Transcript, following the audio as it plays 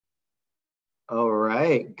All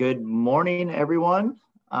right. Good morning, everyone.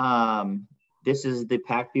 This is the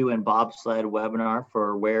PackView and Bobsled webinar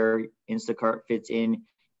for where Instacart fits in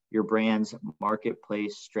your brand's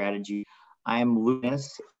marketplace strategy. I'm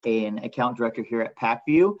Lucas, an account director here at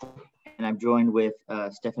PackView, and I'm joined with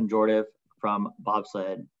Stefan Jordev from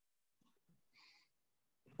Bobsled.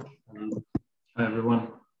 Hi, everyone.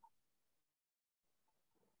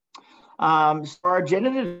 So our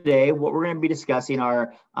agenda today, what we're going to be discussing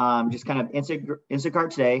are just kind of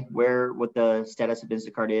Instacart Today, what the status of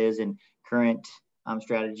Instacart is and current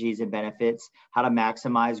strategies and benefits, how to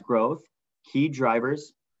maximize growth, key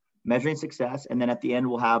drivers, measuring success, and then at the end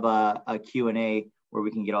we'll have a Q&A where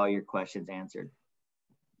we can get all your questions answered.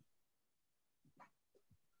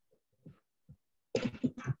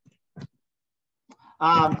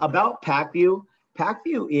 About PackView.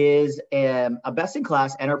 PackView is a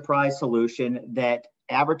best-in-class enterprise solution that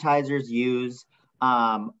advertisers use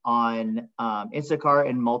on Instacart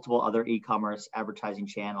and multiple other e-commerce advertising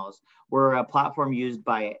channels. We're a platform used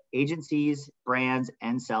by agencies, brands,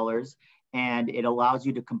 and sellers, and it allows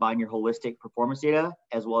you to combine your holistic performance data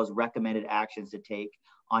as well as recommended actions to take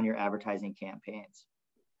on your advertising campaigns.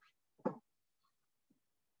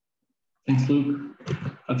 Thanks, Luke.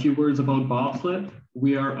 A few words about Bobsled.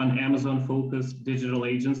 We are an Amazon-focused digital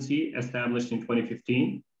agency established in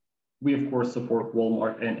 2015. We, of course, support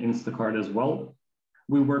Walmart and Instacart as well.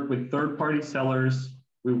 We work with third-party sellers.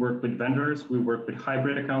 We work with vendors. We work with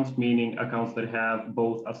hybrid accounts, meaning accounts that have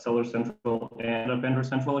both a Seller Central and a Vendor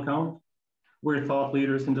Central account. We're thought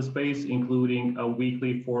leaders in the space, including a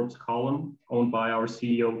weekly Forbes column owned by our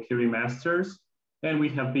CEO, Kiri Masters. And we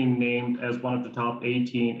have been named as one of the top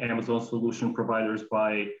 18 Amazon solution providers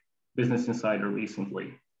by Business Insider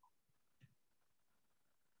recently.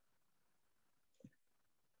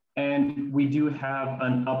 And we do have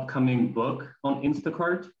an upcoming book on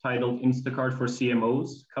Instacart titled Instacart for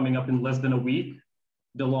CMOs coming up in less than a week.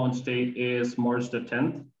 The launch date is March the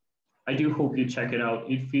 10th. I do hope you check it out.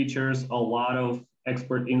 It features a lot of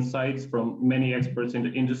expert insights from many experts in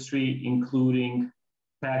the industry, including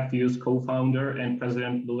PackView's co-founder and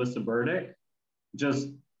president, Melissa Burdick. Just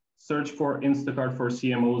search for Instacart for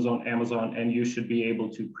CMOs on Amazon and you should be able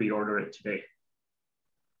to pre-order it today.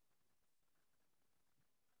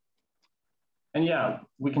 And yeah,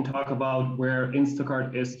 we can talk about where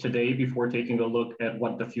Instacart is today before taking a look at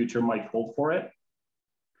what the future might hold for it.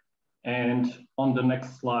 And on the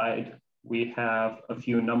next slide, we have a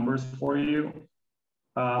few numbers for you.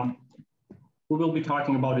 We will be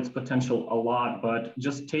talking about its potential a lot, but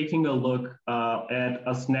just taking a look at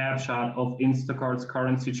a snapshot of Instacart's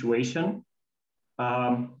current situation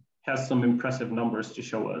has some impressive numbers to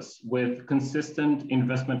show us. With consistent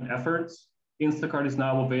investment efforts, Instacart is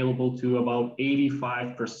now available to about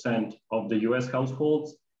 85% of the US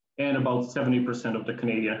households and about 70% of the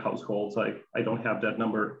Canadian households. I don't have that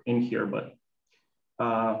number in here, but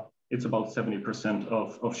it's about 70%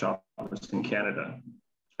 of shoppers in Canada.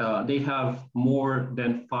 They have more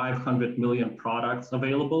than 500 million products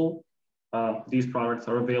available. These products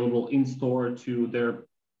are available in store to their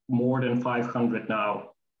more than 500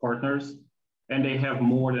 now partners, and they have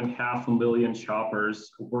more than 500,000 shoppers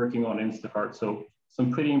working on Instacart. So some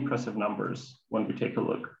pretty impressive numbers when we take a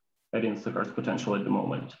look at Instacart's potential at the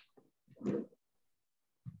moment.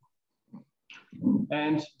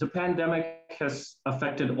 And the pandemic has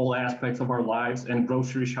affected all aspects of our lives, and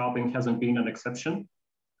grocery shopping hasn't been an exception.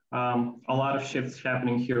 A lot of shifts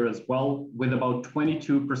happening here as well, with about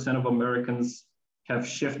 22% of Americans have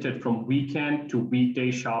shifted from weekend to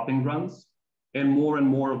weekday shopping runs, and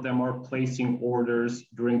more of them are placing orders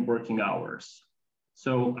during working hours.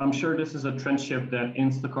 So I'm sure this is a trend shift that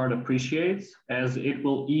Instacart appreciates, as it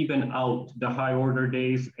will even out the high order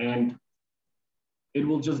days, and it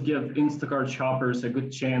will just give Instacart shoppers a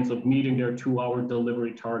good chance of meeting their 2-hour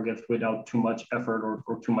delivery targets without too much effort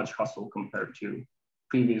or too much hustle compared to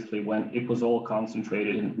previously when it was all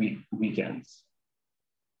concentrated in weekends.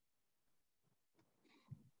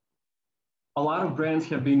 A lot of brands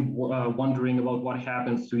have been wondering about what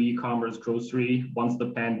happens to e-commerce grocery once the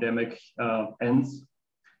pandemic ends.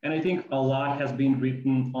 And I think a lot has been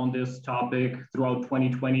written on this topic throughout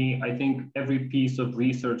 2020. I think every piece of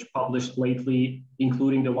research published lately,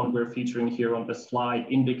 including the one we're featuring here on the slide,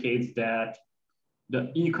 indicates that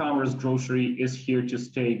the e-commerce grocery is here to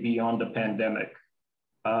stay beyond the pandemic.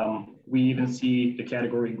 We even see the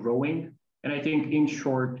category growing. And I think, in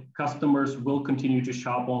short, customers will continue to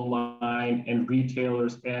shop online, and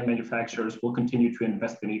retailers and manufacturers will continue to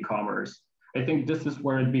invest in e-commerce. I think this is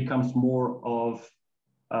where it becomes more of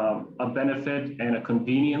a benefit and a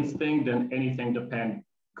convenience thing than anything the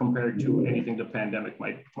compared to anything the pandemic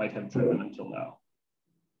might have driven until now.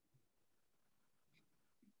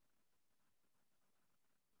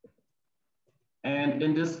 And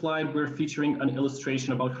in this slide, we're featuring an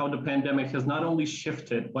illustration about how the pandemic has not only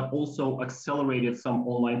shifted, but also accelerated some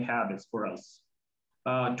online habits for us.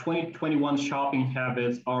 2021 shopping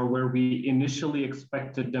habits are where we initially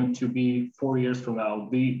expected them to be 4 years from now.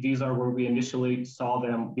 These are where we initially saw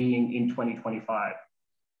them being in 2025.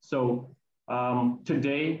 So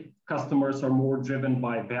today, customers are more driven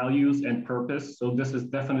by values and purpose. So this is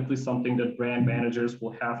definitely something that brand managers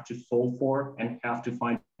will have to solve for and have to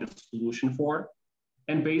find a solution for.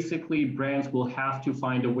 And basically, brands will have to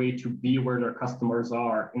find a way to be where their customers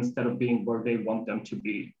are instead of being where they want them to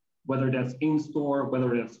be, whether that's in-store, whether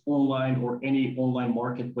that's online, or any online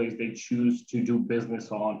marketplace they choose to do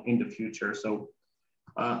business on in the future. So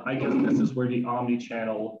I guess this is where the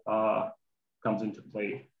omni-channel comes into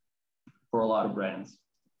play for a lot of brands.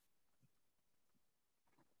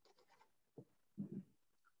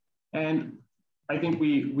 And I think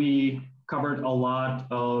we covered a lot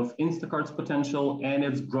of Instacart's potential and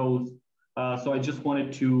its growth. So I just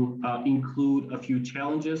wanted to include a few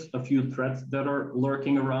challenges, a few threats that are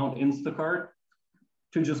lurking around Instacart.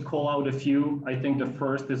 To just call out a few, I think the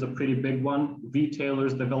first is a pretty big one.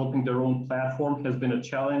 Retailers developing their own platform has been a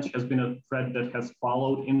challenge, has been a threat that has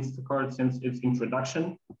followed Instacart since its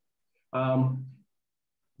introduction.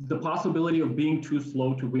 The possibility of being too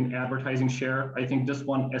slow to win advertising share, I think this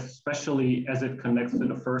one, especially as it connects to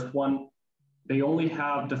the first one, they only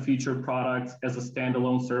have the featured products as a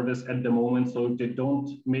standalone service at the moment. So if they don't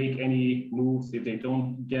make any moves, if they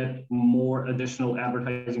don't get more additional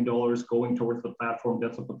advertising dollars going towards the platform,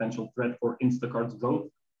 that's a potential threat for Instacart's growth.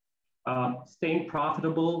 Staying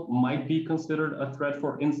profitable might be considered a threat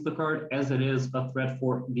for Instacart, as it is a threat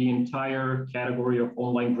for the entire category of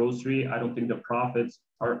online grocery. I don't think the profits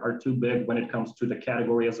are too big when it comes to the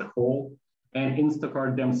category as a whole. And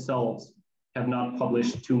Instacart themselves have not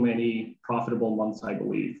published too many profitable months, I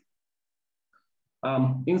believe.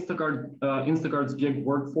 Instacart's gig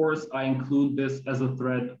workforce, I include this as a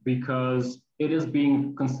threat because it is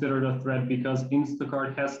being considered a threat because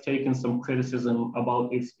Instacart has taken some criticism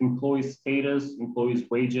about its employee status, employees'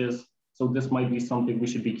 wages. So this might be something we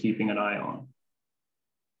should be keeping an eye on.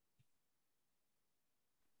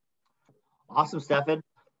 Awesome, Stefan.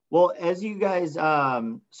 Well, as you guys,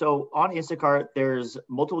 so on Instacart, there's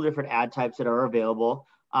multiple different ad types that are available.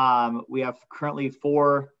 We have currently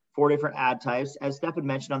four different ad types. As Stefan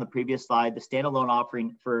mentioned on the previous slide, the standalone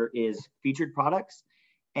offering is featured products.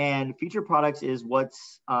 And featured products is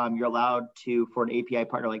what's you're allowed to, for an API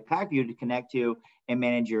partner like PackView, to connect to and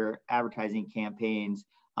manage your advertising campaigns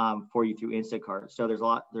for you through Instacart. So there's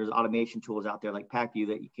automation tools out there like PackView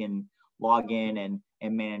that you can log in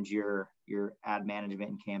and manage your ad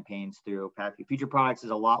management and campaigns through PackView. Featured products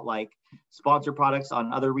is a lot like sponsored products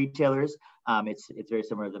on other retailers. It's very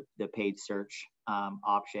similar to the paid search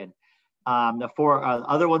option. The four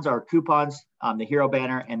other ones are coupons, the hero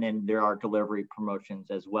banner, and then there are delivery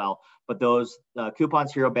promotions as well. But those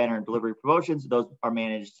coupons, hero banner, and delivery promotions, those are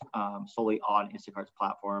managed solely on Instacart's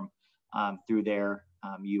platform through their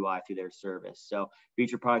UI, through their service. So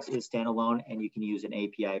featured products is standalone, and you can use an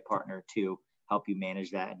API partner to help you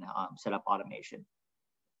manage that and set up automation.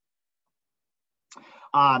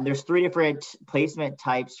 There's three different placement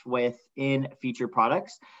types within featured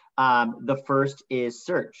products. The first is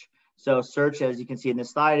search. So search, as you can see in this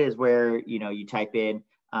slide, is where you type in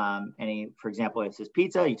for example, it says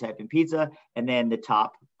pizza, you type in pizza, and then the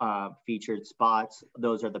top featured spots,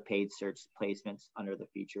 those are the paid search placements under the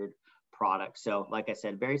featured product. So like I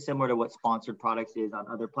said, very similar to what sponsored products is on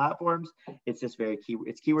other platforms. It's just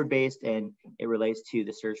it's keyword based, and it relates to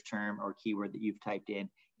the search term or keyword that you've typed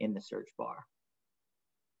in the search bar.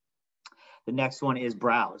 The next one is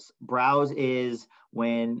browse. Browse is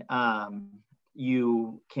when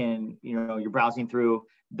you can, you're browsing through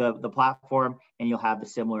the platform, and you'll have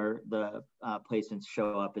the placements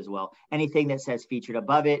show up as well. Anything that says featured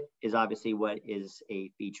above it is obviously what is a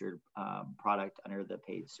featured product under the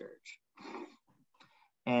paid search.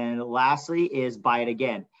 And lastly is buy it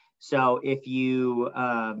again. So if you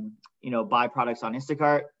buy products on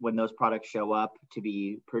Instacart, when those products show up to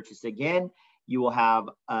be purchased again, you will have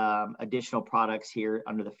additional products here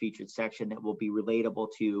under the featured section that will be relatable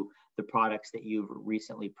to the products that you've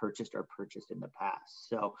recently purchased or purchased in the past.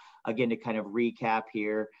 So again, to kind of recap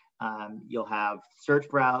here, you'll have search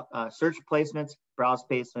placements, browse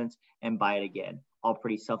placements, and buy it again. All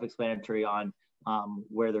pretty self-explanatory on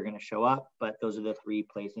where they're going to show up, but those are the three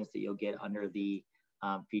placements that you'll get under the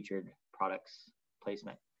featured products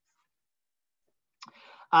placement.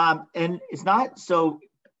 And it's not so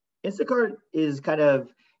Instacart is kind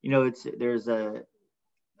of, there's a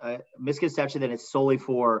misconception that it's solely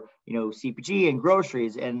for, CPG and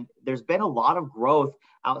groceries. And there's been a lot of growth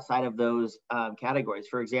outside of those categories.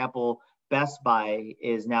 For example, Best Buy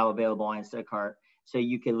is now available on Instacart. So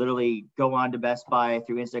you can literally go on to Best Buy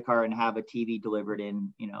through Instacart and have a TV delivered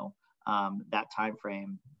in, that time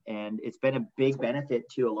frame. And it's been a big benefit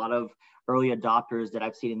to a lot of early adopters that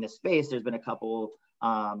I've seen in this space. There's been a couple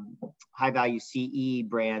high value CE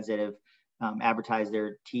brands that have advertised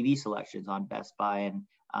their TV selections on Best Buy, and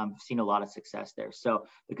seen a lot of success there. So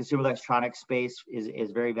the consumer electronics space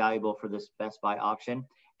is very valuable for this Best Buy option,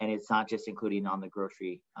 and it's not just including on the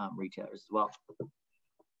grocery retailers as well.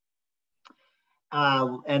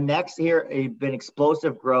 And next here, it's been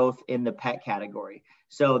explosive growth in the pet category.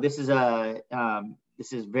 So this is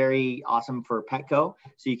very awesome for Petco.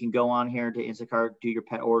 So you can go on here to Instacart, do your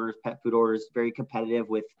pet orders, pet food orders, very competitive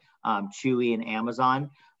with Chewy and Amazon.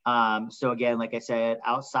 So again, like I said,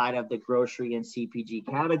 outside of the grocery and CPG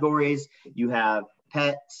categories, you have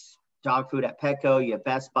pets, dog food at Petco, you have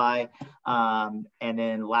Best Buy. And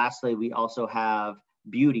then lastly, we also have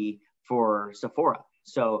beauty for Sephora.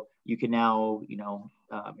 So you can now,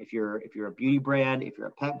 if you're a beauty brand, if you're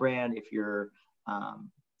a pet brand, if you're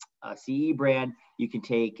a CE brand, you can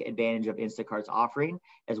take advantage of Instacart's offering,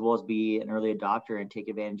 as well as be an early adopter and take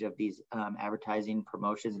advantage of these advertising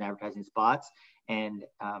promotions and advertising spots, and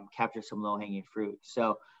capture some low-hanging fruit.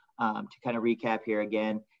 So to kind of recap here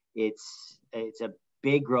again, it's a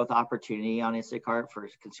big growth opportunity on Instacart for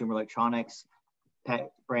consumer electronics,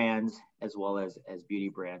 pet brands, as well as beauty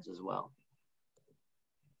brands as well.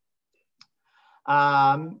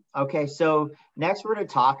 Okay, so next we're going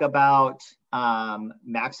to talk about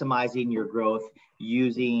maximizing your growth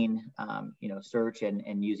using search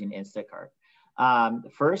and using Instacart. The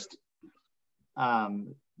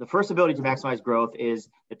first ability to maximize growth is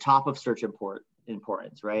the top of search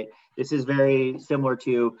importance, right? This is very similar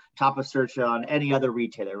to top of search on any other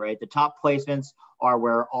retailer, right? The top placements are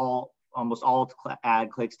where almost all ad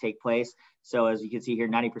clicks take place. So as you can see here,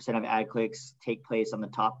 90% of ad clicks take place on the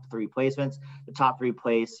top 3 placements. The top 3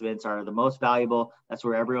 placements are the most valuable. That's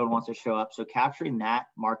where everyone wants to show up. So capturing that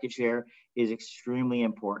market share is extremely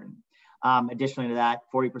important. Additionally to that,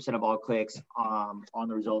 40% of all clicks on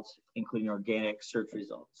the results, including organic search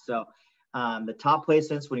results. So the top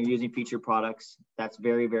placements when you're using featured products, that's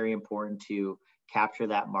very, very important to capture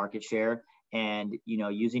that market share. And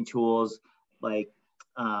using tools like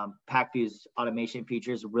PackView's automation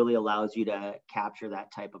features really allows you to capture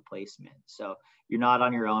that type of placement. So you're not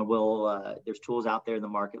on your own. There's tools out there in the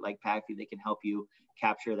market like PackView that can help you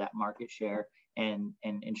capture that market share and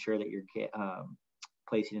ensure that you're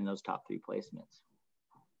placing in those top 3 placements.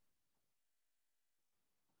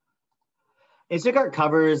 Instacart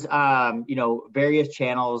covers various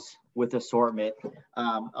channels with assortment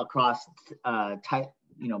across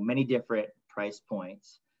many different price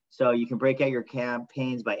points. So you can break out your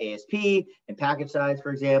campaigns by ASP and package size,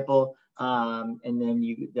 for example. And then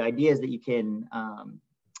the idea is that you can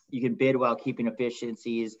bid while keeping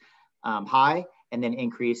efficiencies high, and then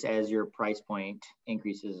increase as your price point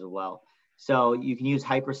increases as well. So you can use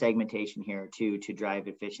hyper segmentation here to drive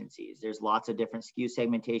efficiencies. There's lots of different SKU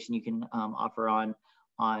segmentation you can offer on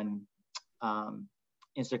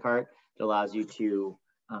Instacart that allows you to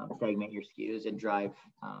segment your SKUs and drive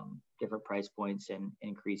different price points and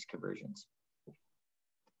increase conversions.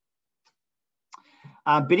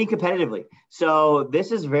 Bidding competitively. So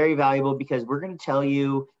this is very valuable because we're going to tell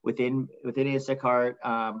you within Instacart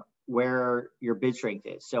where your bid strength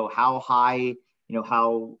is. So how high,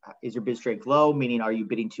 how is your bid strength low? Meaning, are you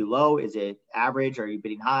bidding too low? Is it average? Are you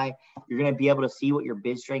bidding high? You're going to be able to see what your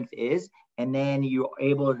bid strength is, and then you're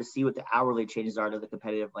able to see what the hourly changes are to the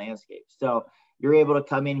competitive landscape. So you're able to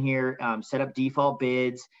come in here, set up default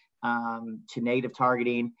bids to negative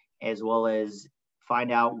targeting, as well as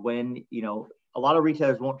find out when, a lot of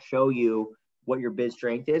retailers won't show you what your bid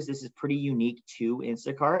strength is. This is pretty unique to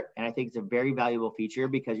Instacart. And I think it's a very valuable feature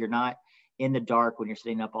because you're not in the dark when you're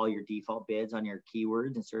setting up all your default bids on your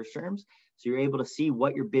keywords and search terms. So you're able to see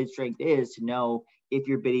what your bid strength is to know if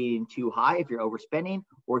you're bidding too high, if you're overspending,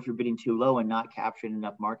 or if you're bidding too low and not capturing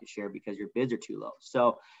enough market share because your bids are too low.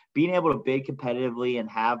 So being able to bid competitively and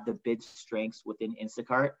have the bid strengths within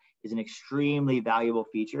Instacart is an extremely valuable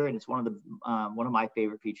feature. And it's one of my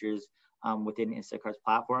favorite features within Instacart's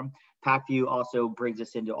platform. PackView also brings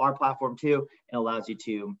us into our platform too, and allows you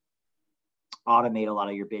to automate a lot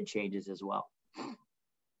of your bid changes as well.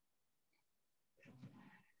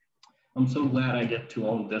 I'm so glad I get to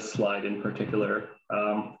own this slide in particular.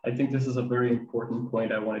 I think this is a very important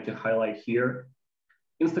point I wanted to highlight here.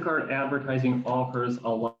 Instacart advertising offers a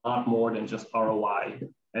lot more than just ROI.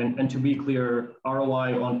 And to be clear,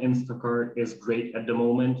 ROI on Instacart is great at the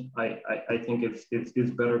moment. I think it's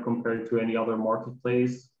better compared to any other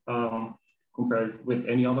marketplace, compared with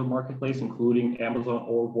any other marketplace, including Amazon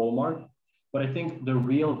or Walmart. But I think the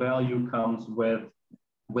real value comes with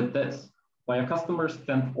this. By a customer's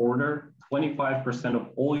 10th order, 25% of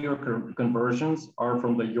all your conversions are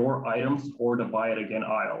from the your items or the buy it again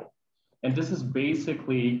aisle. And this is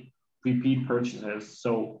basically repeat purchases.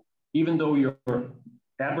 So even though you're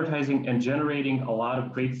advertising and generating a lot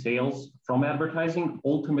of great sales from advertising,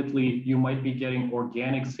 ultimately you might be getting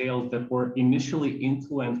organic sales that were initially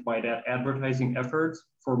influenced by that advertising efforts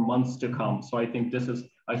for months to come. So I think this is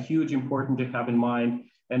a huge important to have in mind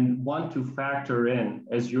and one to factor in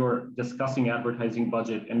as you're discussing advertising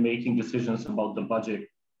budget and making decisions about the budget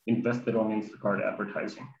invested on Instacart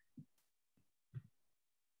advertising.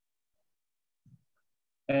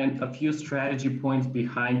 And a few strategy points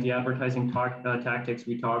behind the advertising tactics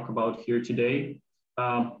we talk about here today.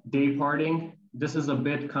 Day parting, this is a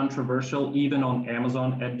bit controversial even on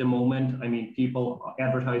Amazon at the moment. I mean,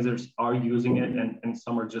 advertisers are using it and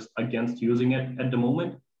some are just against using it at the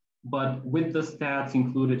moment. But with the stats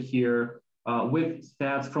included here, with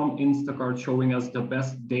stats from Instacart showing us the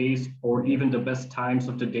best days or even the best times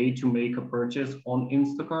of the day to make a purchase on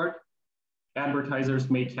Instacart, advertisers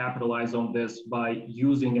may capitalize on this by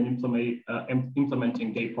using and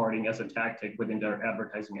implementing day parting as a tactic within their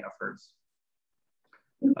advertising efforts.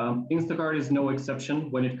 Instacart is no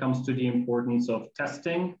exception when it comes to the importance of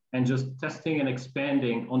testing and just testing and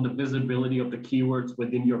expanding on the visibility of the keywords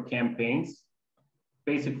within your campaigns.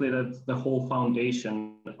 Basically, that's the whole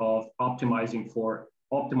foundation of optimizing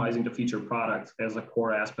the featured products as a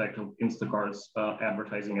core aspect of Instacart's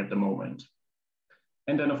advertising at the moment.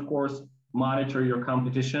 And then, of course, monitor your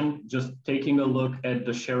competition, just taking a look at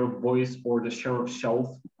the share of voice or the share of shelf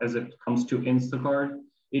as it comes to Instacart.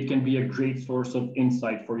 It can be a great source of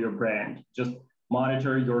insight for your brand. Just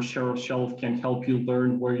monitor your share of shelf can help you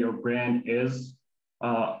learn where your brand is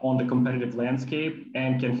on the competitive landscape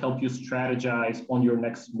and can help you strategize on your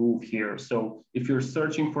next move here. So if you're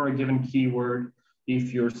searching for a given keyword,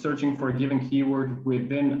 if you're searching for a given keyword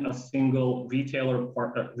within a single retailer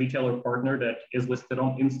partner that is listed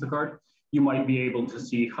on Instacart, you might be able to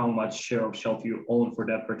see how much share of shelf you own for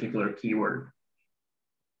that particular keyword.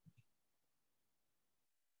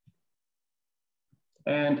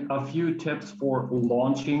 And a few tips for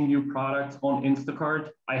launching new products on Instacart.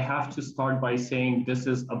 I have to start by saying this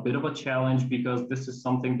is a bit of a challenge because this is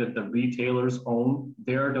something that the retailers own.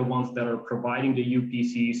 They're the ones that are providing the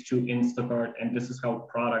UPCs to Instacart, and this is how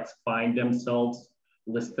products find themselves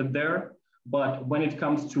listed there. But when it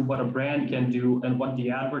comes to what a brand can do and what the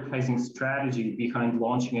advertising strategy behind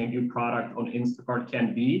launching a new product on Instacart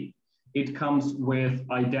can be, it comes with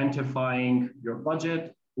identifying your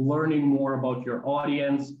budget, learning more about your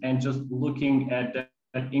audience, and just looking at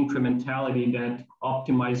that incrementality that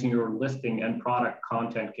optimizing your listing and product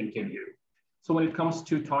content can give you. So when it comes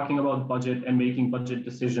to talking about budget and making budget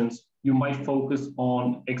decisions, you might focus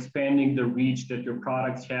on expanding the reach that your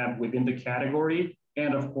products have within the category.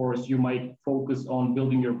 And of course, you might focus on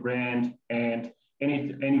building your brand and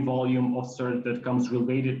any volume of search that comes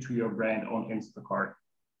related to your brand on Instacart.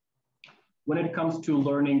 When it comes to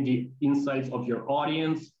learning the insights of your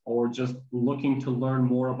audience or just looking to learn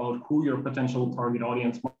more about who your potential target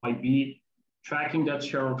audience might be, tracking that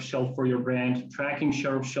share of shelf for your brand, tracking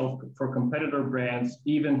share of shelf for competitor brands,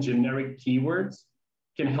 even generic keywords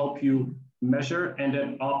can help you measure and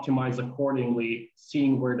then optimize accordingly,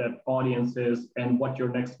 seeing where that audience is and what your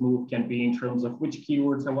next move can be in terms of which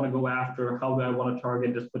keywords I want to go after, how do I want to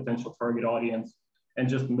target this potential target audience, and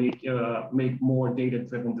just make more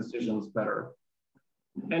data-driven decisions better.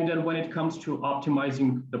 And then when it comes to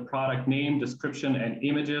optimizing the product name, description, and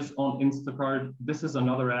images on Instacart, this is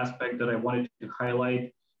another aspect that I wanted to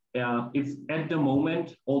highlight. It's at the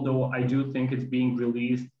moment, although I do think it's being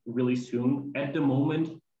released really soon, at the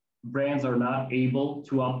moment, brands are not able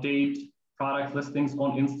to update product listings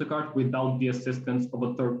on Instacart without the assistance of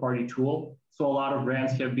a third-party tool. So a lot of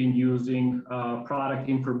brands have been using product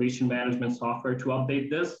information management software to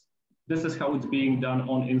update this. This is how it's being done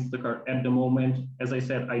on Instacart at the moment. As I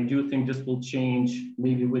said, I do think this will change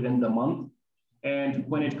maybe within the month. And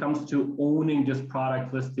when it comes to owning this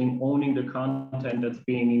product listing, owning the content that's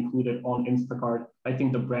being included on Instacart, I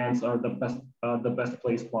think the brands are the best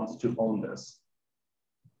placed ones to own this.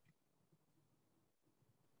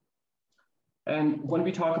 And when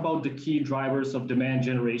we talk about the key drivers of demand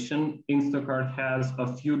generation, Instacart has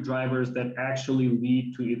a few drivers that actually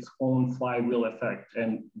lead to its own flywheel effect,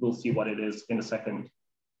 and we'll see what it is in a second.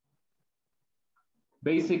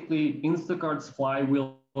 Basically, Instacart's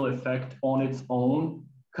flywheel effect on its own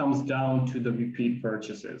comes down to the repeat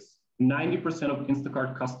purchases. 90% of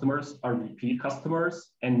Instacart customers are repeat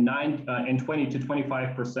customers, and 20 to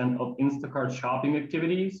 25% of Instacart shopping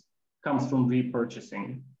activities comes from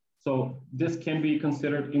repurchasing. So this can be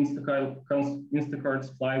considered Instacart's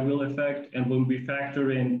flywheel effect. And when we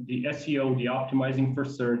factor in the SEO, the optimizing for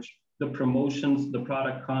search, the promotions, the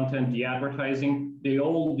product content, the advertising, they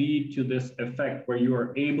all lead to this effect where you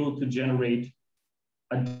are able to generate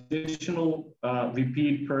additional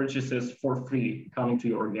repeat purchases for free coming to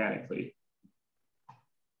you organically.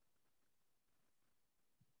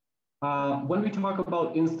 When we talk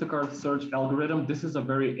about Instacart search algorithm, this is a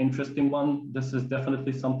very interesting one. This is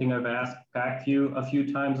definitely something I've asked PackView a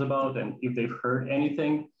few times about and if they've heard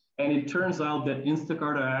anything. And it turns out that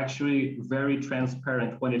Instacart are actually very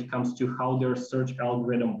transparent when it comes to how their search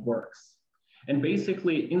algorithm works. And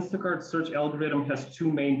basically, Instacart's search algorithm has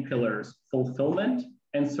two main pillars: fulfillment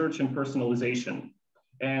and search and personalization.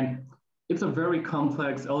 And it's a very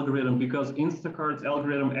complex algorithm because Instacart's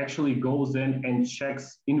algorithm actually goes in and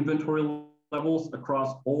checks inventory levels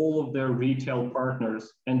across all of their retail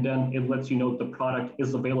partners. And then it lets you know if the product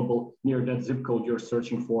is available near that zip code you're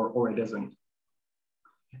searching for or it isn't.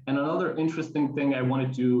 And another interesting thing I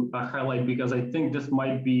wanted to highlight, because I think this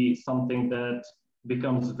might be something that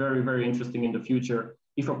becomes very, very interesting in the future.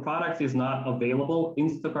 If a product is not available,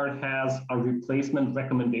 Instacart has a replacement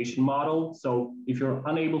recommendation model. So if you're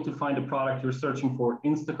unable to find a product you're searching for,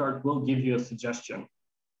 Instacart will give you a suggestion.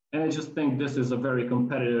 And I just think this is a very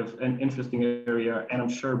competitive and interesting area. And I'm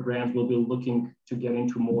sure brands will be looking to get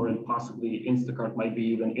into more, and possibly Instacart might be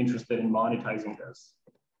even interested in monetizing this.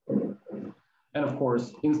 And of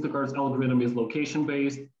course, Instacart's algorithm is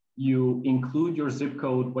location-based. You include your zip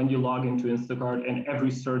code when you log into Instacart, and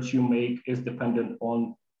every search you make is dependent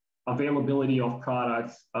on availability of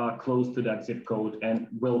products close to that zip code, and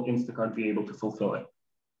will Instacart be able to fulfill it?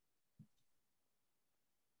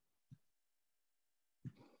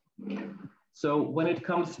 So when it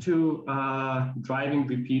comes to driving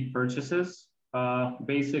repeat purchases,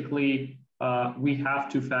 basically, we have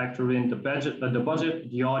to factor in the budget,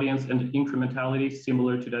 the audience, and the incrementality,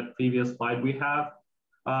 similar to that previous slide we have.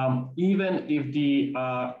 Even if the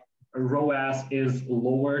ROAS is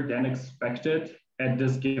lower than expected at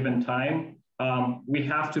this given time, we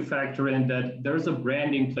have to factor in that there's a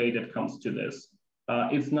branding play that comes to this.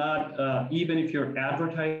 It's not, even if you're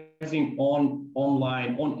advertising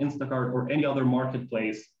online, on Instacart or any other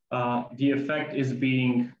marketplace, the effect is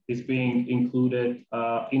being included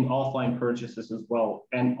in offline purchases as well.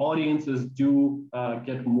 And audiences do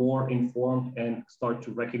get more informed and start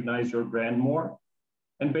to recognize your brand more.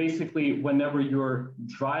 And basically, whenever you're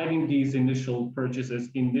driving these initial purchases,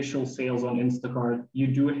 initial sales on Instacart, you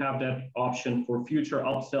do have that option for future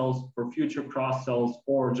upsells, for future cross-sells,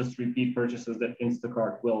 or just repeat purchases that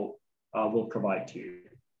Instacart will provide to you.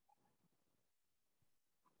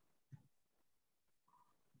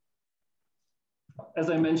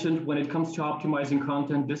 As I mentioned, when it comes to optimizing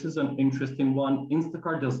content, this is an interesting one.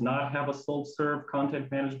 Instacart does not have a self-serve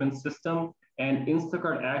content management system, and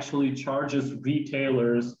Instacart actually charges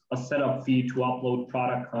retailers a setup fee to upload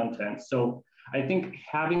product content. So I think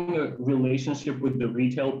having a relationship with the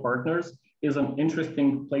retail partners is an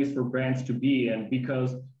interesting place for brands to be in,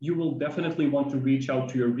 because you will definitely want to reach out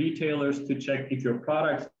to your retailers to check if your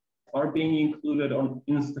products are being included on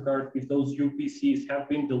Instacart, if those UPCs have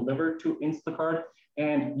been delivered to Instacart,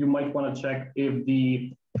 and you might want to check if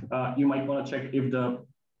the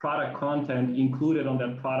product content included on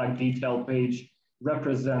that product detail page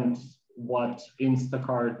represents what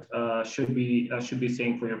Instacart should be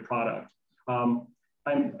saying for your product.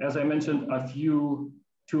 As I mentioned, a few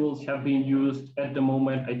tools have been used at the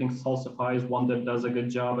moment. I think Salsify is one that does a good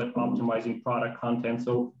job at optimizing product content.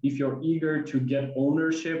 So if you're eager to get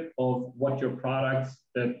ownership of what your products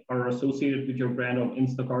that are associated with your brand on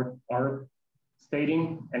Instacart are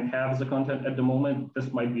stating and have the content at the moment,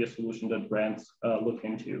 this might be a solution that brands look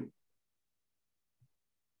into.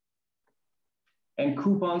 And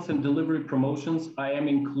coupons and delivery promotions, I am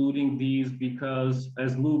including these because,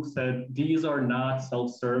 as Luke said, these are not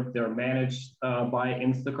self-serve. They're managed by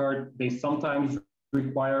Instacart. They sometimes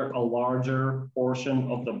require a larger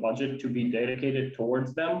portion of the budget to be dedicated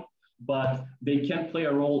towards them, but they can play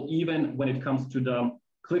a role even when it comes to the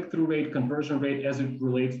click-through rate, conversion rate as it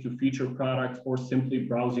relates to featured products or simply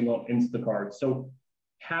browsing on Instacart. So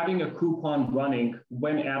having a coupon running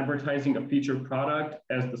when advertising a featured product,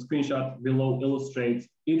 as the screenshot below illustrates,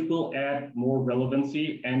 it will add more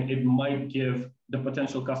relevancy, and it might give the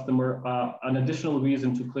potential customer an additional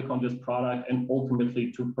reason to click on this product and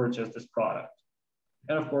ultimately to purchase this product.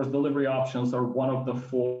 And of course, delivery options are one of the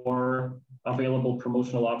 4 available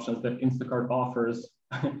promotional options that Instacart offers.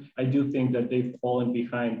 I do think that they've fallen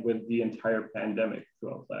behind with the entire pandemic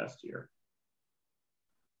throughout last year.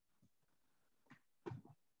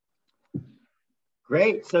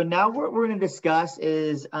 Great. So now what we're going to discuss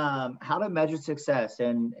is how to measure success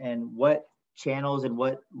and what channels and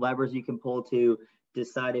what levers you can pull to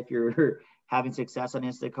decide if you're having success on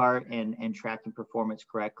Instacart and tracking performance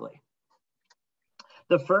correctly.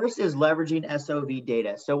 The first is leveraging SOV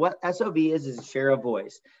data. So what SOV is share of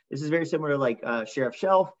voice. This is very similar to like share of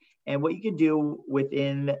shelf. And what you can do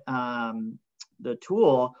within the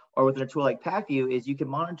tool or within a tool like PackView is you can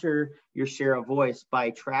monitor your share of voice by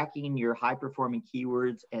tracking your high performing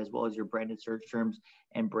keywords as well as your branded search terms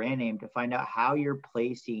and brand name to find out how you're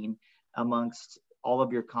placing amongst all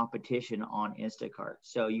of your competition on Instacart.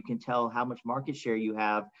 So you can tell how much market share you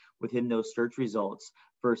have within those search results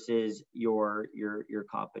versus your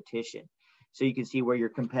competition. So you can see where your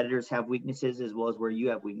competitors have weaknesses as well as where you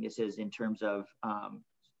have weaknesses in terms of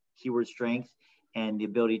keyword strength and the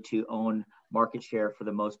ability to own market share for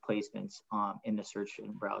the most placements in the search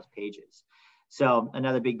and browse pages. So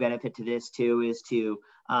another big benefit to this too is to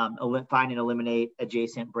find and eliminate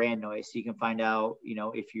adjacent brand noise. So you can find out,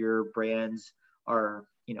 if your brands are,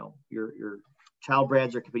 your child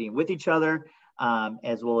brands are competing with each other,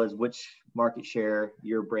 as well as which market share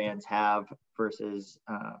your brands have versus,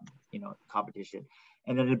 competition.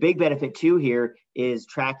 And then the big benefit too here is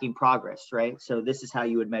tracking progress, right? So this is how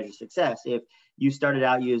you would measure success. If you started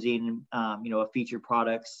out using, a featured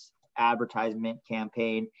products advertisement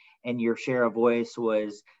campaign and your share of voice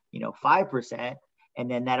was, 5%, and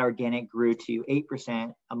then that organic grew to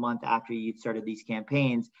 8% a month after you started these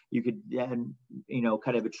campaigns, you could then,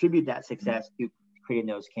 kind of attribute that success to creating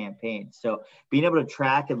those campaigns. So being able to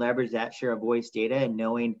track and leverage that share of voice data and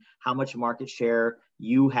knowing how much market share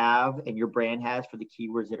you have and your brand has for the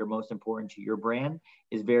keywords that are most important to your brand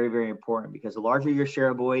is very, very important, because the larger your share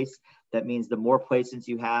of voice, that means the more placements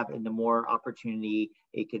you have and the more opportunity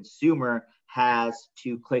a consumer has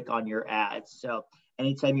to click on your ads. So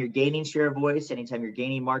anytime you're gaining share of voice, anytime you're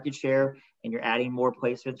gaining market share and you're adding more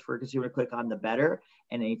placements for a consumer to click on, the better.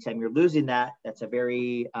 And anytime you're losing that, that's a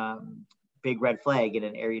very big red flag and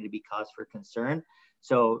an area to be cause for concern.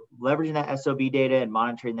 So leveraging that SOV data and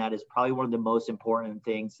monitoring that is probably one of the most important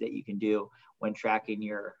things that you can do when tracking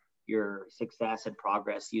your success and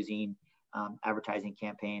progress using advertising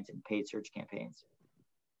campaigns and paid search campaigns.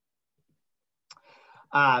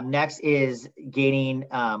 Next is gaining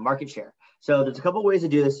market share. So there's a couple of ways to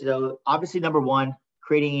do this. So obviously, number one,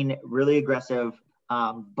 creating really aggressive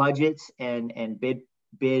budgets and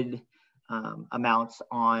bid amounts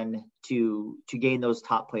on to gain those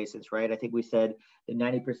top placements, right? I think we said that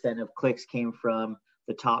 90% of clicks came from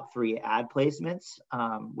the top 3 ad placements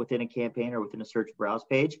within a campaign or within a search browse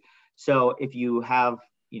page. So if you have,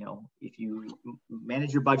 if you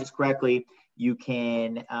manage your budgets correctly, you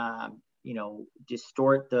can,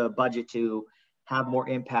 distort the budget to have more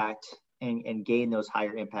impact and gain those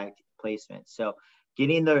higher impact placements. So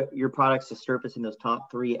getting your products to surface in those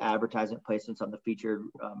top 3 advertisement placements on the featured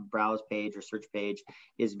browse page or search page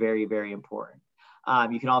is very, very important.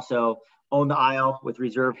 You can also own the aisle with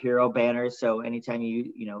reserve hero banners. So anytime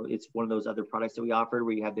it's one of those other products that we offered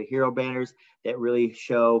where you have the hero banners that really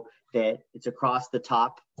show that it's across the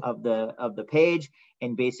top of the page,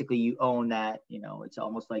 and basically you own that. It's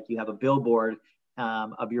almost like you have a billboard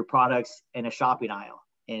of your products in a shopping aisle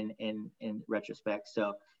in retrospect.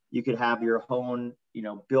 So you could have your own,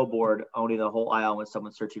 billboard owning the whole aisle when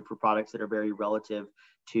someone's searching for products that are very relative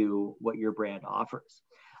to what your brand offers.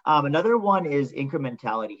 Another one is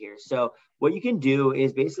incrementality here. So what you can do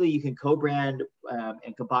is basically you can co-brand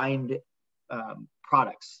and combine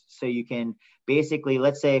products. So you can basically,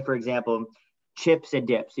 let's say, for example, chips and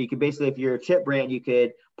dips. So you could basically, if you're a chip brand, you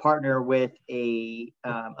could partner with a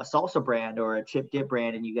salsa brand or a chip dip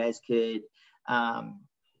brand, and you guys could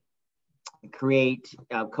create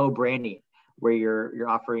co-branding where you're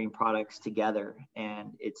offering products together,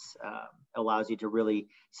 and it's allows you to really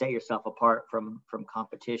set yourself apart from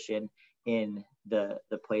competition in the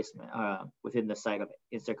placement within the site of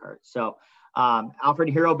Instacart. So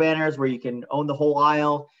offering hero banners where you can own the whole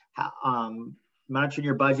aisle, monitoring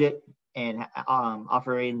your budget, and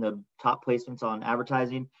offering the top placements on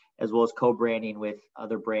advertising, as well as co-branding with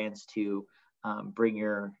other brands to bring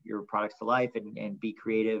your products to life and be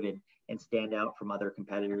creative and stand out from other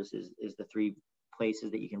competitors is the 3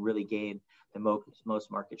 places that you can really gain the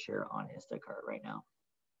most market share on Instacart right now.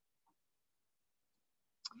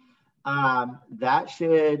 That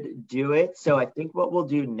should do it. So I think what we'll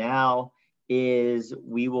do now is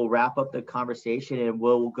we will wrap up the conversation and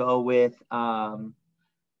we'll go with a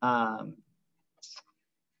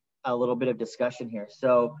little bit of discussion here.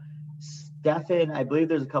 So Stefan, I believe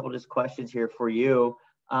there's a couple just questions here for you.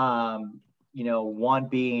 One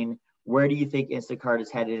being, where do you think Instacart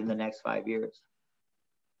is headed in the next 5 years?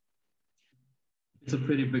 It's a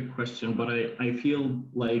pretty big question, but I feel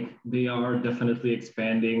like they are definitely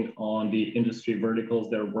expanding on the industry verticals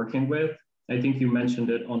they're working with. I think you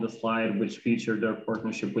mentioned it on the slide, which featured their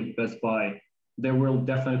partnership with Best Buy. There will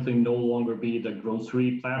definitely no longer be the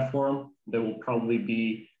grocery platform. There will probably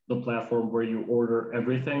be the platform where you order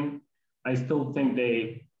everything. I still think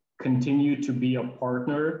they continue to be a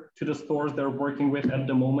partner to the stores they're working with at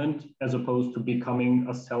the moment, as opposed to becoming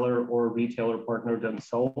a seller or a retailer partner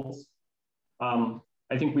themselves.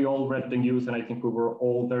 I think we all read the news, and I think we were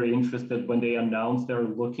all very interested when they announced they're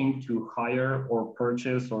looking to hire or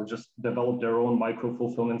purchase or just develop their own micro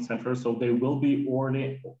fulfillment center. So they will be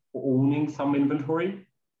owning some inventory.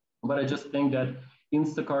 But I just think that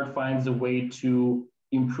Instacart finds a way to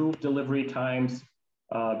improve delivery times,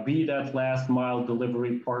 be that last mile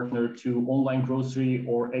delivery partner to online grocery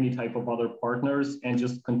or any type of other partners, and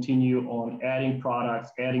just continue on adding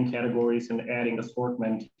products, adding categories, and adding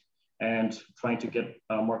assortment, and trying to get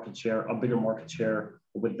a bigger market share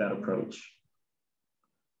with that approach.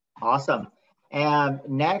 Awesome. And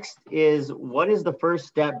next is, what is the first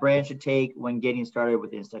step brands should take when getting started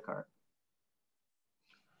with Instacart?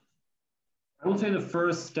 I would say the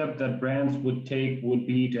first step that brands would take would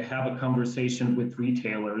be to have a conversation with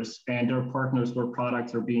retailers and their partners where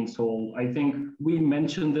products are being sold. I think we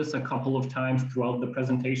mentioned this a couple of times throughout the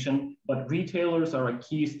presentation, but retailers are a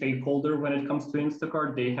key stakeholder when it comes to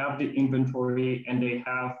Instacart. They have the inventory and they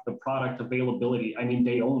have the product availability. I mean,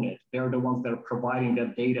 they own it. They're the ones that are providing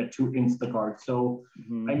that data to Instacart. So,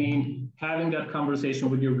 I mean, having that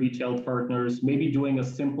conversation with your retail partners, maybe doing a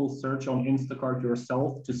simple search on Instacart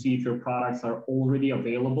yourself to see if your products are already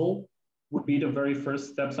available would be the very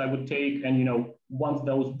first steps I would take. And, once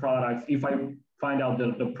those products, if I find out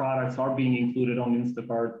that the products are being included on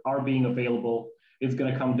Instacart, are being available, it's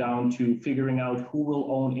going to come down to figuring out who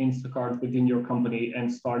will own Instacart within your company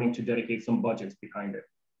and starting to dedicate some budgets behind it.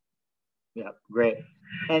 Yeah, great.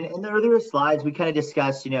 And in the earlier slides, we kind of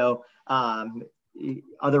discussed,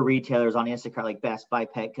 other retailers on Instacart like Best Buy,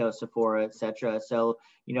 Petco, Sephora, etc. So,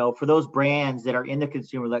 for those brands that are in the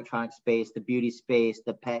consumer electronics space, the beauty space,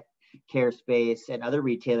 the pet care space, and other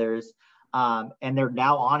retailers, and they're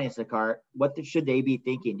now on Instacart, what should they be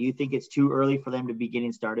thinking? Do you think it's too early for them to be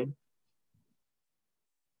getting started?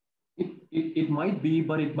 It might be,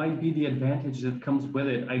 but it might be the advantage that comes with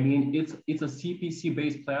it. I mean, it's a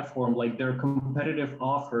CPC-based platform. Like, there are competitive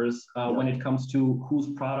offers when it comes to whose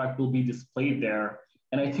product will be displayed there.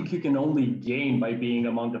 And I think you can only gain by being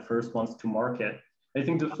among the first ones to market. I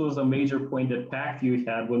think this was a major point that PackView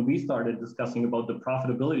had when we started discussing about the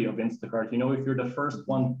profitability of Instacart. If you're the first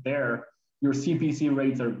one there, your CPC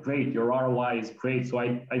rates are great, your ROI is great. So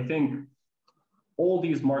I think all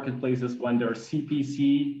these marketplaces, when they're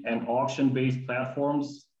CPC and auction-based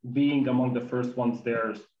platforms, being among the first ones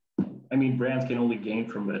there, I mean, brands can only gain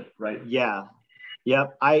from it, right? Yeah.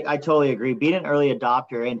 Yep. I totally agree. Being an early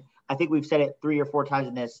adopter, and I think we've said it 3 or 4 times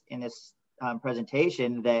in this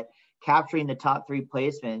presentation, that capturing the top 3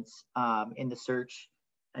 placements in the search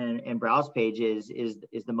and browse pages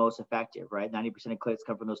is the most effective, right? 90% of clicks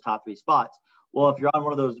come from those top 3 spots. Well, if you're on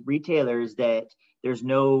one of those retailers that there's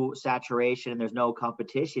no saturation and there's no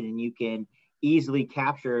competition, and you can easily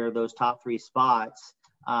capture those top 3 spots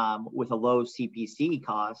with a low CPC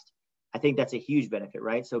cost, I think that's a huge benefit,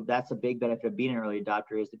 right? So that's a big benefit of being an early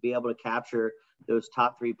adopter, is to be able to capture those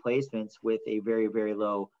top 3 placements with a very, very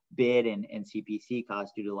low bid and CPC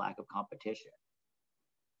cost due to lack of competition.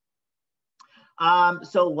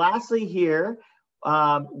 So lastly here,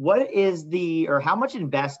 what is how much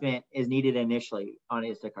investment is needed initially on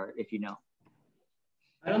Instacart, if you know?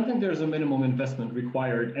 I don't think there's a minimum investment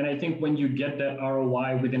required. And I think when you get that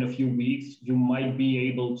ROI within a few weeks, you might be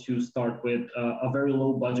able to start with a very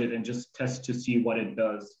low budget and just test to see what it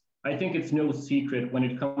does. I think it's no secret when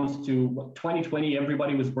it comes to 2020,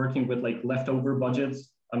 everybody was working with like leftover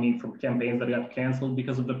budgets. I mean, from campaigns that got canceled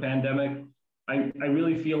because of the pandemic. I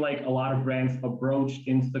really feel like a lot of brands approached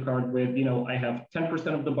Instacart with, I have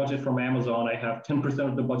 10% of the budget from Amazon, I have 10%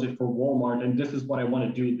 of the budget for Walmart, and this is what I want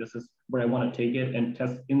to do. This is where I want to take it and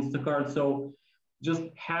test Instacart. So just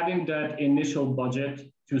having that initial budget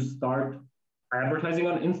to start advertising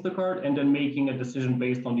on Instacart and then making a decision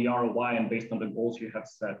based on the ROI and based on the goals you have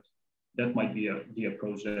set, that might be the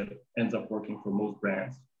approach that ends up working for most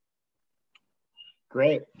brands.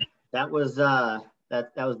 Great. That was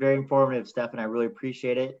That was very informative, Stefan. I really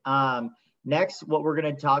appreciate it. Next, what we're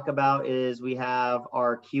going to talk about is we have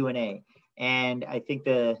our Q&A. And I think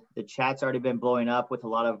the chat's already been blowing up with a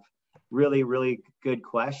lot of really, really good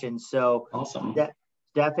questions. So awesome.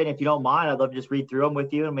 Stefan, if you don't mind, I'd love to just read through them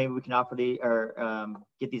with you, and maybe we can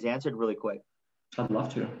get these answered really quick. I'd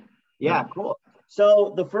love to. Yeah, cool.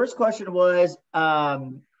 So the first question was,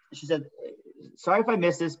 she said, sorry if I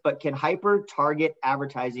missed this, but can hyper target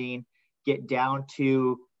advertising get down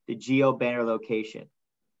to the geo banner location?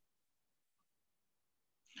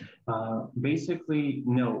 Basically,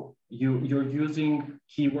 no. You're using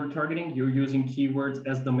keyword targeting. You're using keywords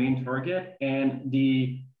as the main target, and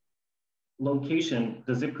the location,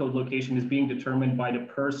 the zip code location, is being determined by the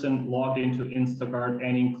person logged into Instacart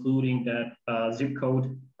and including that zip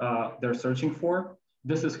code they're searching for.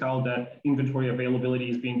 This is how that inventory availability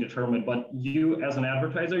is being determined. But you, as an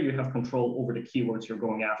advertiser, you have control over the keywords you're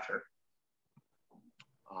going after.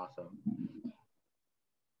 Awesome.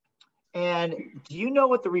 And do you know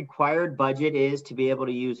what the required budget is to be able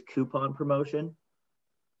to use coupon promotion?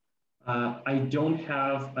 I don't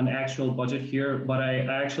have an actual budget here, but I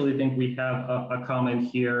actually think we have a comment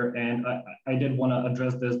here, and I did want to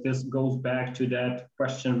address this. This goes back to that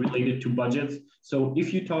question related to budgets. So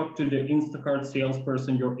if you talk to the Instacart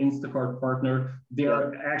salesperson, your Instacart partner, they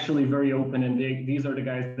are actually very open, and these are the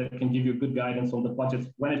guys that can give you good guidance on the budgets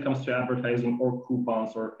when it comes to advertising or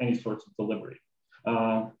coupons or any sorts of delivery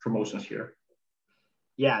promotions here.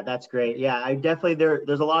 Yeah, that's great. Yeah, I definitely,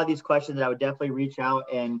 there's a lot of these questions that I would definitely reach out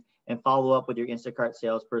and follow up with your Instacart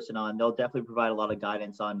salesperson on. They'll definitely provide a lot of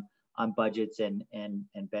guidance on budgets and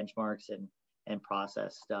benchmarks and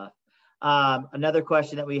process stuff. Another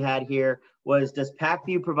question that we had here was, does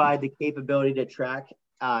PackView provide the capability to track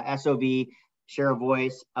SOV, share of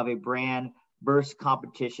voice of a brand versus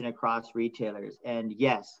competition across retailers? And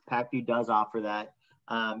yes, PackView does offer that.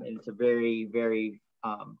 And it's a very, very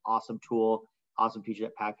awesome tool, awesome feature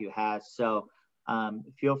that PackView has. So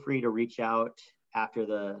feel free to reach out after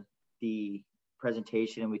the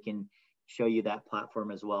presentation and we can show you that platform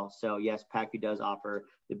as well. So yes, PackView does offer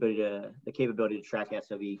the capability to track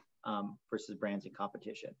SOV versus brands in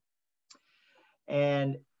competition.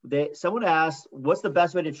 And someone asked, what's the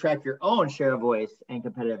best way to track your own share of voice and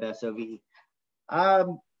competitive SOV?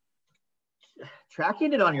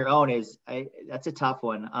 Tracking it on your own that's a tough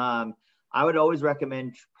one. I would always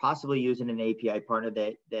recommend possibly using an API partner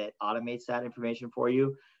that automates that information for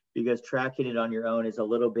you, because tracking it on your own is a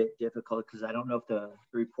little bit difficult, because I don't know if the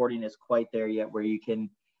reporting is quite there yet where you can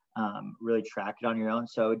really track it on your own.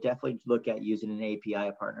 So definitely look at using an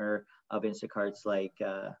API partner of Instacart's like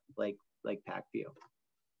PackView.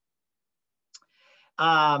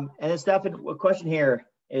 And then Stefan, a question here,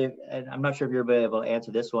 and I'm not sure if you're able to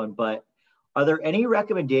answer this one, but are there any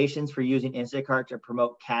recommendations for using Instacart to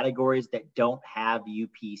promote categories that don't have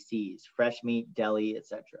UPCs, fresh meat, deli,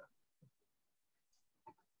 etc.?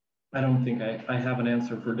 I don't think I have an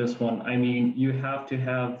answer for this one. I mean, you have to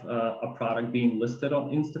have a product being listed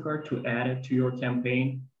on Instacart to add it to your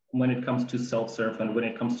campaign when it comes to self-serve and when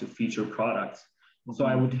it comes to featured products. So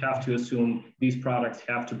I would have to assume these products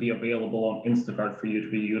have to be available on Instacart for you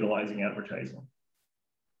to be utilizing advertising.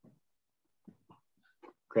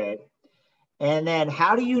 Great. And then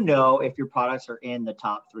how do you know if your products are in the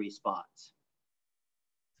top 3 spots?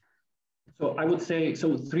 So I would say,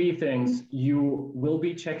 so 3 things. You will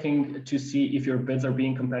be checking to see if your bids are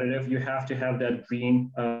being competitive. You have to have that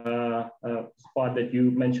green spot that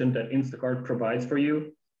you mentioned that Instacart provides for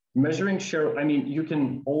you. Measuring share, I mean, you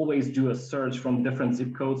can always do a search from different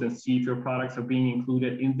zip codes and see if your products are being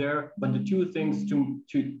included in there. But the 2 things,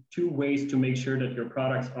 2 ways to make sure that your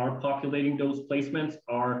products are populating those placements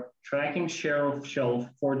are tracking share of shelf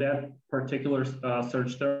for that particular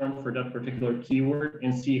search term, for that particular keyword,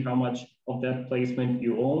 and see how much of that placement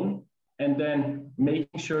you own. And then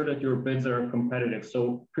making sure that your bids are competitive.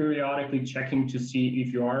 So periodically checking to see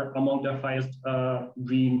if you are among the highest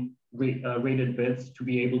green rated bids to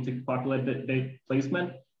be able to populate the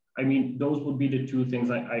placement. I mean, those would be the 2 things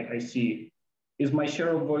I see. Is my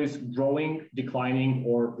share of voice growing, declining,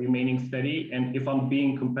 or remaining steady? And if I'm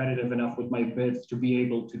being competitive enough with my bids to be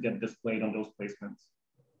able to get displayed on those placements.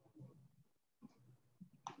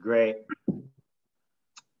 Great.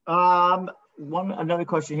 Another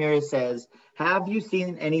question here says, have you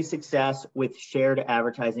seen any success with shared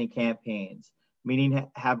advertising campaigns? Meaning,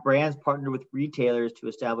 have brands partnered with retailers to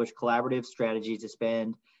establish collaborative strategies to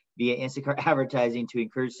spend via Instacart advertising to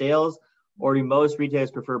encourage sales, or do most retailers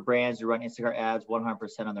prefer brands to run Instacart ads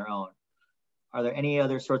 100% on their own? Are there any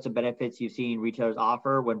other sorts of benefits you've seen retailers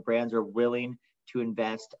offer when brands are willing to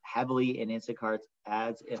invest heavily in Instacart's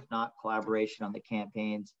ads, if not collaboration on the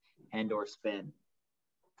campaigns and or spend?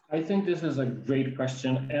 I think this is a great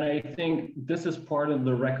question. And I think this is part of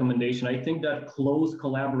the recommendation. I think that close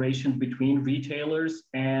collaboration between retailers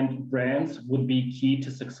and brands would be key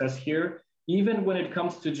to success here. Even when it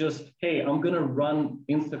comes to just, hey, I'm gonna run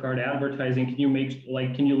Instacart advertising.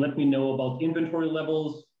 Can you let me know about inventory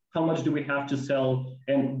levels? How much do we have to sell?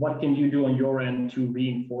 And what can you do on your end to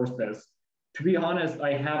reinforce this? To be honest,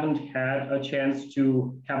 I haven't had a chance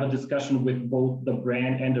to have a discussion with both the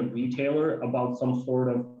brand and the retailer about some sort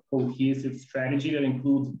of cohesive strategy that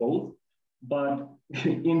includes both. But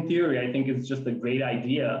in theory, I think it's just a great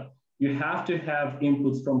idea. You have to have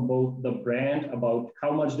inputs from both the brand about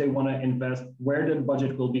how much they want to invest, where the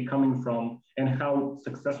budget will be coming from, and how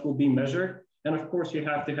success will be measured. And of course, you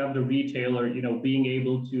have to have the retailer, being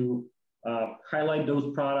able to highlight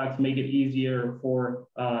those products, make it easier for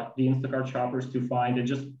the Instacart shoppers to find, and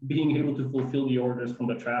just being able to fulfill the orders from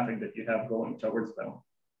the traffic that you have going towards them.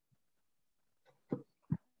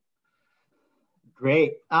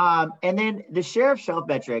 Great. And then the share of shelf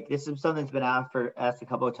metric, this is something that's been asked a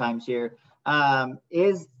couple of times here.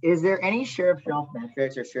 Is there any share of shelf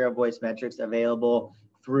metrics or share of voice metrics available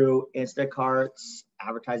through Instacart's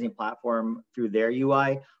advertising platform through their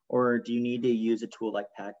UI, or do you need to use a tool like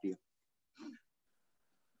PackView?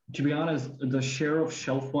 To be honest, the share of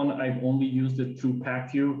shelf one, I've only used it through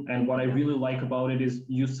PackView. And what I really like about it is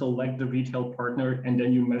you select the retail partner and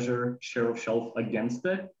then you measure share of shelf against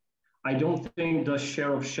it. I don't think the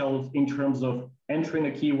share of shelf in terms of entering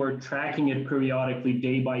a keyword, tracking it periodically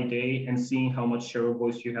day by day and seeing how much share of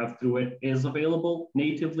voice you have through it is available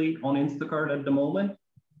natively on Instacart at the moment.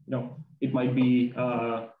 It might be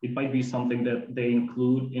something that they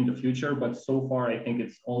include in the future, but so far I think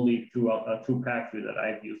it's only through PackView that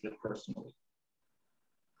I've used it personally.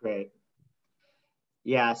 Great.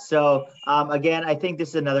 Yeah. So again, I think this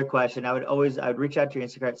is another question. I would reach out to your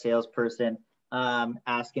Instacart salesperson,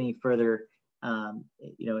 ask any further, to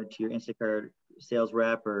your Instacart sales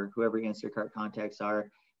rep or whoever your Instacart contacts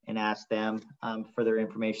are, and ask them further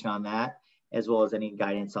information on that, as well as any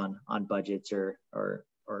guidance on budgets or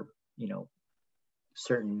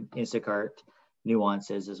certain Instacart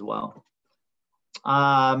nuances as well.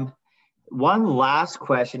 One last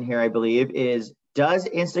question here, I believe, is, does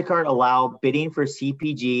Instacart allow bidding for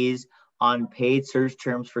CPGs on paid search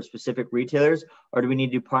terms for specific retailers, or do we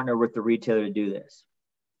need to partner with the retailer to do this?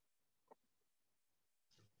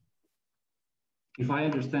 If I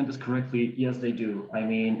understand this correctly, yes, they do. I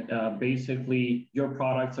mean, basically, your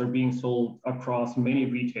products are being sold across many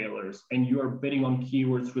retailers, and you are bidding on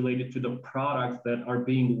keywords related to the products that are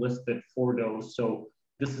being listed for those. So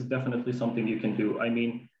this is definitely something you can do. I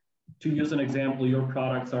mean, to use an example, your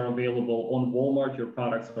products are available on Walmart, your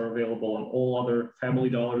products are available on all other. Family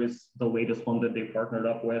Dollar is the latest one that they partnered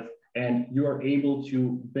up with. And you are able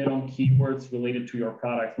to bid on keywords related to your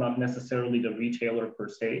products, not necessarily the retailer per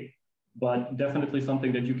se, but definitely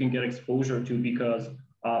something that you can get exposure to, because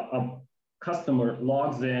a customer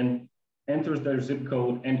logs in, enters their zip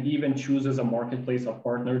code, and even chooses a marketplace, a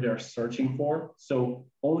partner they're searching for. So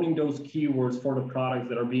owning those keywords for the products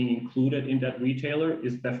that are being included in that retailer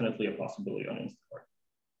is definitely a possibility on Instacart.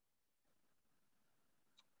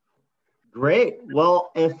 Great.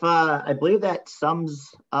 Well, I believe that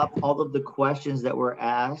sums up all of the questions that were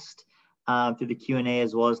asked through the Q&A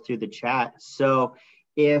as well as through the chat. So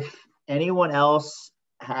if anyone else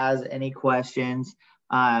has any questions,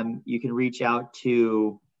 you can reach out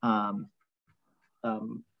to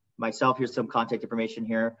myself. Here's some contact information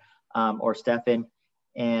here, or Stefan,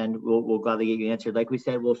 and we'll gladly get you answered. Like we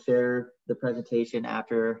said, we'll share the presentation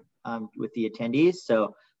after with the attendees.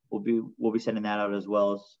 So we'll be sending that out, as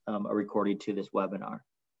well as a recording to this webinar.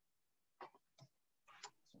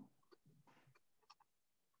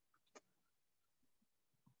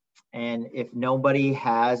 And if nobody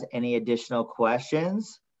has any additional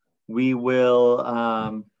questions, we will,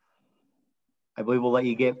 I believe we'll let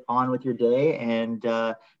you get on with your day, and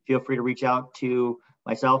feel free to reach out to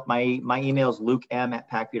myself. My email is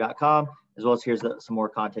lukem@packview.com, as well as here's some more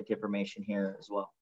contact information here as well.